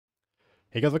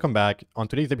Hey guys, welcome back. On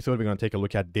today's episode, we're going to take a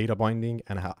look at data binding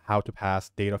and how to pass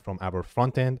data from our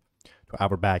front end to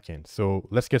our back end. So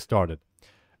let's get started.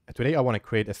 Today, I want to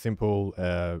create a simple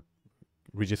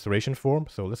registration form.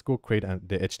 So let's go create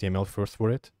the HTML first for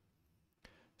it.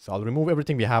 So I'll remove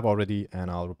everything we have already and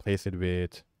I'll replace it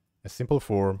with a simple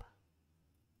form.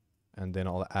 And then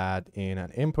I'll add in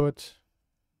an input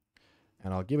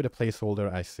and I'll give it a placeholder.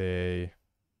 I say,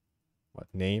 what,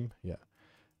 name? Yeah.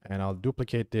 And I'll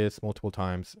duplicate this multiple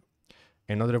times.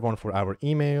 Another one for our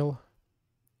email,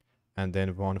 and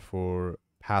then one for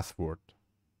password.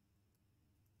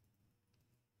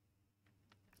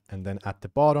 And then at the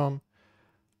bottom,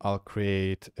 I'll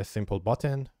create a simple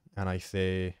button, and I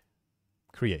say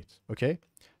create, okay?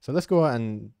 So let's go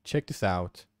and check this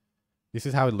out. This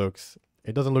is how it looks.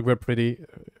 It doesn't look very pretty.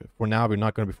 For now, we're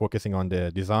not going to be focusing on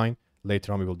the design.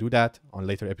 Later on, we will do that on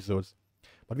later episodes.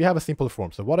 But we have a simple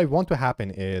form. So what I want to happen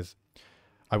is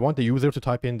I want the user to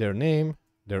type in their name,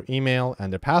 their email,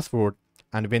 and their password.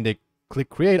 And when they click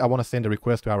create, I want to send a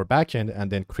request to our backend and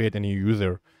then create a new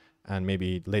user and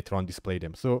maybe later on display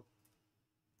them. So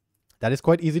that is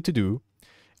quite easy to do.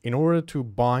 In order to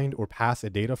bind or pass a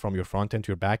data from your front end to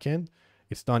your backend,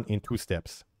 it's done in 2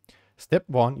 steps. Step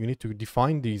 1, you need to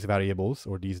define these variables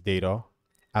or these data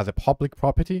as a public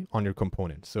property on your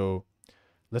component. So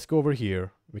let's go over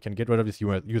here. We can get rid of this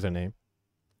username.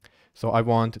 So I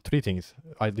want 3 things.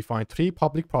 I define 3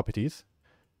 public properties.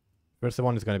 First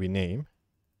one is going to be name.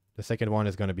 The second one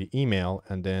is going to be email.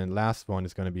 And then last one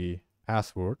is going to be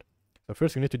password. So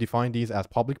first we need to define these as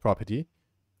public property.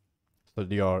 So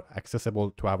they are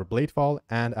accessible to our blade file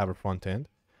and our front end.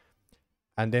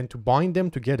 And then to bind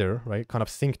them together, right, kind of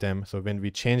sync them. So when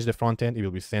we change the front end, it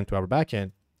will be sent to our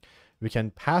backend. We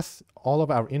can pass all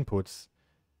of our inputs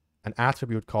an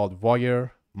attribute called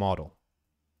wire model.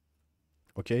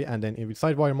 Okay, and then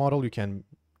inside wire model, you can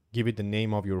give it the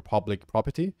name of your public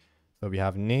property. So we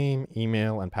have name,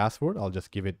 email, and password. I'll just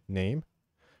give it name.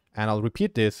 And I'll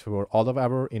repeat this for all of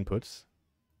our inputs.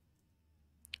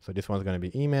 So this one's going to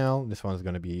be email. This one's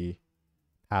going to be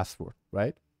password,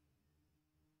 right?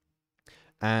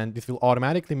 And this will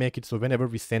automatically make it so whenever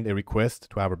we send a request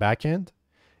to our backend,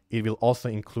 it will also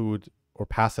include or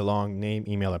pass along name,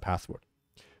 email, and password.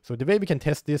 So the way we can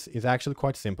test this is actually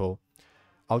quite simple.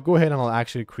 I'll go ahead and I'll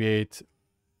actually create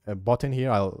a button here.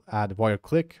 I'll add wire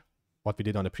click, what we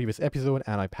did on the previous episode,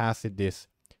 and I pass it this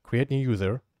create new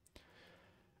user.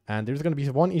 And there's going to be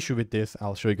one issue with this.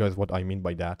 I'll show you guys what I mean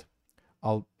by that.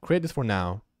 I'll create this for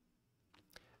now.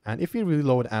 And if we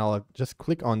reload and I'll just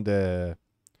click on the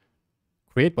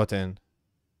create button,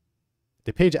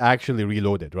 the page actually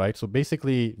reloaded, right? So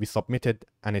basically we submitted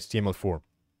an HTML form.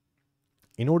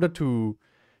 In order to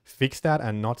fix that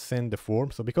and not send the form,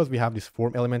 so because we have this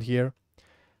form element here,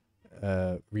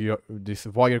 this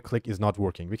wire click is not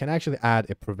working. We can actually add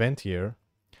a prevent here,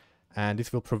 and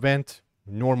this will prevent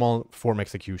normal form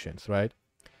executions, right?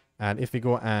 And if we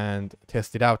go and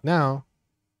test it out now,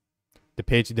 the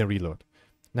page didn't reload.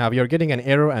 Now we are getting an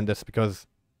error, and that's because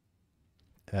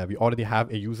we already have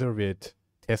a user with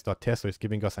test.test, so it's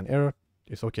giving us an error.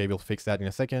 It's okay, we'll fix that in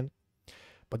a second.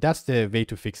 But that's the way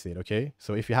to fix it, okay?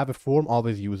 So if you have a form,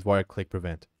 always use wire click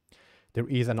prevent. There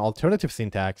is an alternative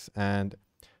syntax, and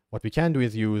what we can do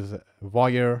is use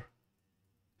wire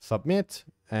submit,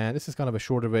 and this is kind of a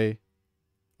shorter way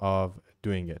of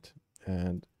doing it.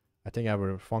 And I think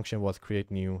our function was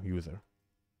create new user.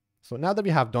 So now that we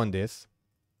have done this,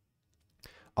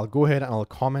 I'll go ahead and I'll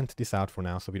comment this out for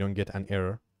now so we don't get an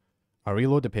error. I'll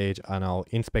reload the page and I'll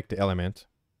inspect the element.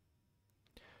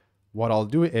 What I'll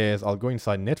do is I'll go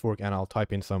inside network and I'll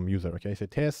type in some user. Okay, so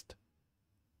test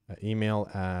email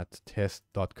at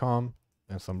test.com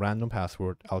and some random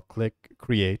password. I'll click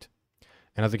create.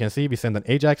 And as you can see, we send an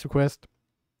AJAX request.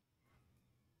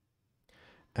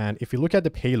 And if you look at the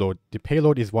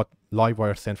payload is what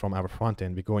Livewire sent from our front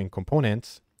end. We go in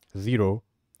components, 0.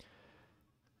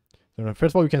 So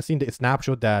first of all, you can see in the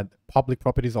snapshot that public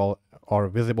properties are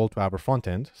visible to our front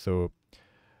end. So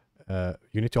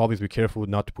you need to always be careful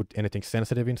not to put anything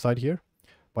sensitive inside here.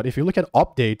 But if you look at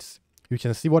updates, you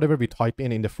can see whatever we type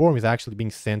in the form is actually being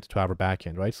sent to our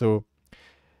backend, right? So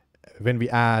when we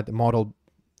add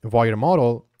wire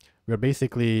model, we're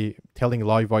basically telling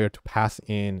Livewire to pass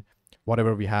in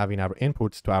whatever we have in our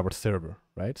inputs to our server,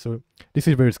 right? So this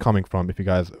is where it's coming from, if you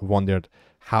guys wondered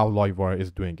how Livewire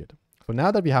is doing it. So now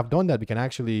that we have done that, we can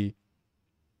actually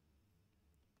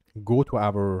go to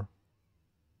our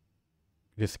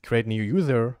just create new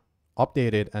user,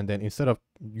 update it, and then instead of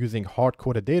using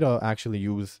hard-coded data, actually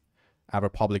use our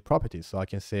public properties. So I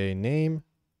can say name,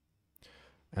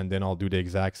 and then I'll do the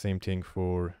exact same thing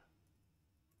for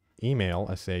email,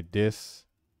 I say this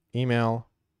email,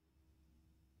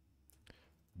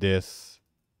 this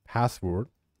password,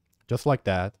 just like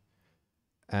that,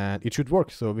 and it should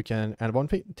work. So we can, and one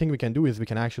thing we can do is we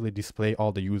can actually display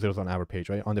all the users on our page,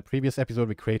 right? On the previous episode,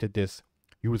 we created this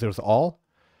users all.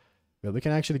 Well, we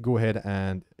can actually go ahead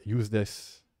and use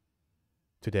this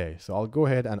today. So I'll go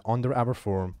ahead and under our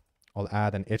form, I'll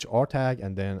add an HR tag,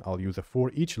 and then I'll use a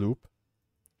for each loop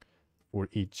for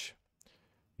each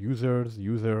users,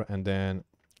 user, and then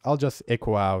I'll just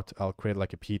echo out, I'll create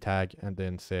like a P tag and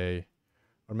then say,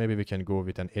 or maybe we can go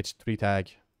with an H3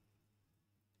 tag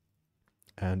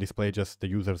and display just the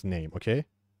user's name, okay?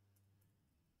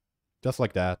 Just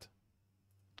like that.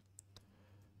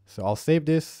 So I'll save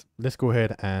this. Let's go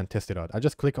ahead and test it out. I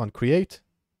just click on create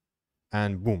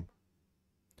and boom.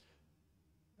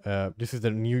 This is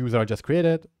the new user I just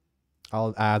created.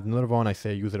 I'll add another one. I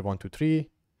say user123.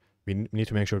 We need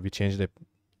to make sure we change the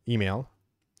email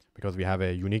because we have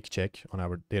a unique check on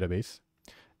our database.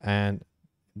 And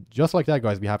just like that,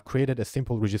 guys, we have created a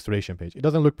simple registration page. It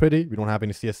doesn't look pretty. We don't have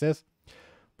any CSS.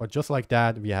 But just like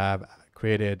that, we have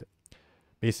created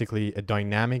basically a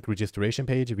dynamic registration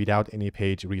page without any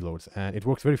page reloads. And it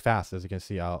works very fast. As you can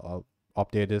see, I'll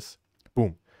update this.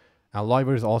 Boom. And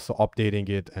Livewire is also updating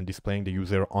it and displaying the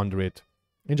user under it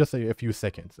in just a few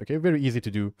seconds. Okay, very easy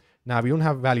to do. Now, we don't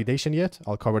have validation yet.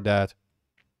 I'll cover that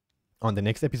on the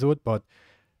next episode. But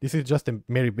this is just the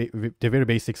very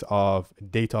basics of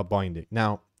data binding.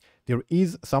 Now, there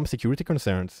is some security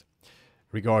concerns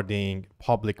regarding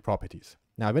public properties.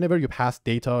 Now, whenever you pass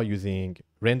data using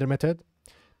render method,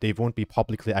 they won't be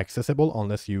publicly accessible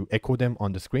unless you echo them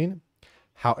on the screen.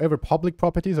 However, public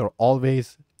properties are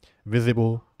always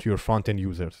visible to your front-end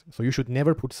users. So you should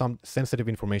never put some sensitive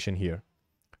information here.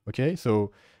 Okay,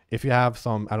 so if you have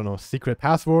some, I don't know, secret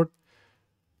password,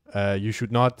 you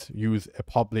should not use a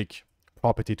public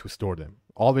property to store them.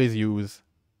 Always use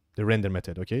the render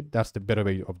method, okay? That's the better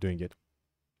way of doing it.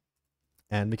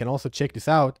 And we can also check this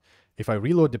out. If I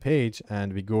reload the page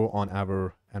and we go on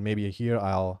our, and maybe here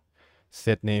I'll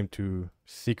set name to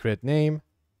secret name.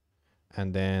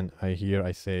 And then here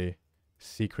I say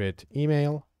secret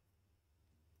email.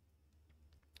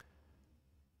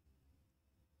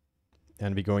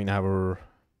 And we go in our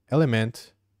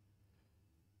element.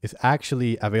 It's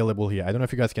actually available here. I don't know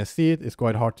if you guys can see it. It's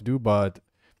quite hard to do, but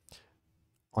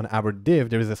on our div,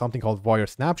 there is something called wire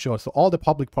snapshot. So all the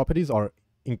public properties are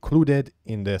included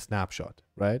in the snapshot,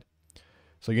 right?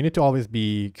 So you need to always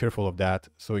be careful of that.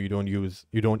 So you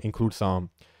don't include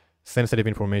some sensitive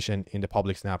information in the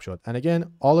public snapshot. And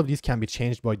again, all of these can be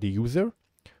changed by the user.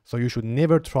 So you should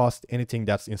never trust anything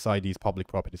that's inside these public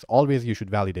properties. Always you should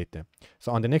validate them.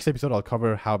 So on the next episode, I'll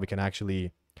cover how we can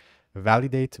actually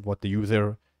validate what the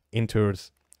user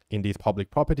enters in these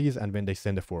public properties and when they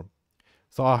send the form.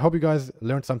 So I hope you guys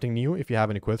learned something new. If you have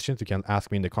any questions, you can ask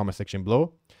me in the comment section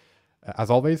below. As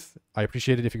always, I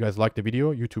appreciate it if you guys like the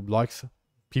video. YouTube likes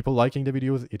people liking the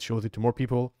videos. It shows it to more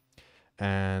people.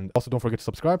 And also don't forget to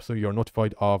subscribe so you're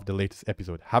notified of the latest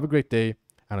episode. Have a great day,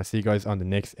 and I'll see you guys on the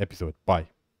next episode. Bye.